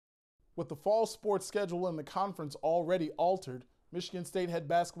With the fall sports schedule in the conference already altered, Michigan State head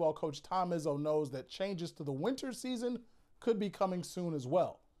basketball coach Tom Izzo knows that changes to the winter season could be coming soon as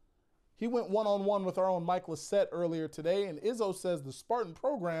well. He went one-on-one with our own Mike Lissette earlier today, and Izzo says the Spartan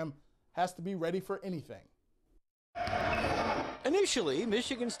program has to be ready for anything. Initially,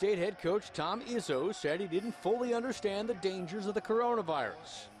 Michigan State head coach Tom Izzo said he didn't fully understand the dangers of the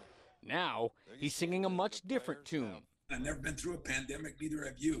coronavirus. Now, he's singing a much different tune. I've never been through a pandemic, neither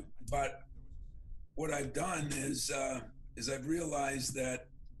have you. But what I've done is I've realized that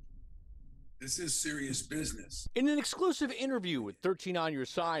this is serious business. In an exclusive interview with 13 on Your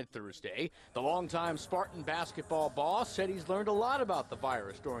Side Thursday, the longtime Spartan basketball boss said he's learned a lot about the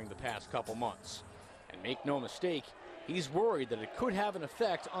virus during the past couple months. And make no mistake, he's worried that it could have an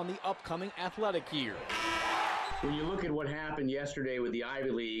effect on the upcoming athletic year. When you look at what happened yesterday with the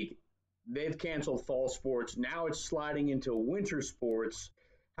Ivy League, they've canceled fall sports. Now it's sliding into winter sports.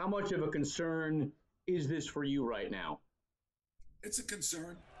 How much of a concern is this for you right now? It's a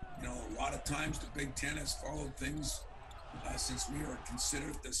concern. You know, a lot of times the Big Ten has followed things since we are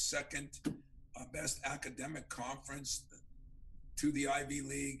considered the second best academic conference to the Ivy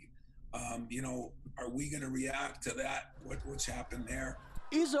League. You know, are we going to react to that? What's happened there?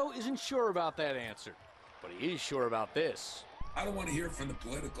 Izzo isn't sure about that answer, but he is sure about this. I don't want to hear from the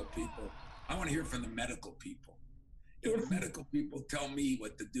political people. I want to hear from the medical people. If the medical people tell me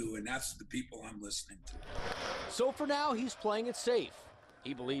what to do, and that's the people I'm listening to. So for now, he's playing it safe.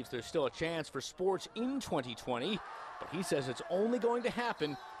 He believes there's still a chance for sports in 2020, but he says it's only going to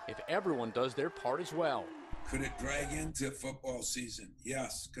happen if everyone does their part as well. Could it drag into football season?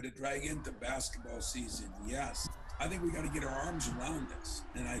 Yes. Could it drag into basketball season? Yes. I think we got to get our arms around this.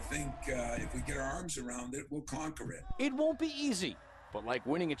 And I think if we get our arms around it, we'll conquer it. It won't be easy, but like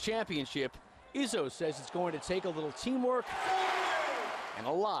winning a championship, Izzo says it's going to take a little teamwork and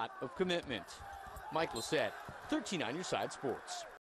a lot of commitment. Mike Lissette, 13 on Your Side Sports.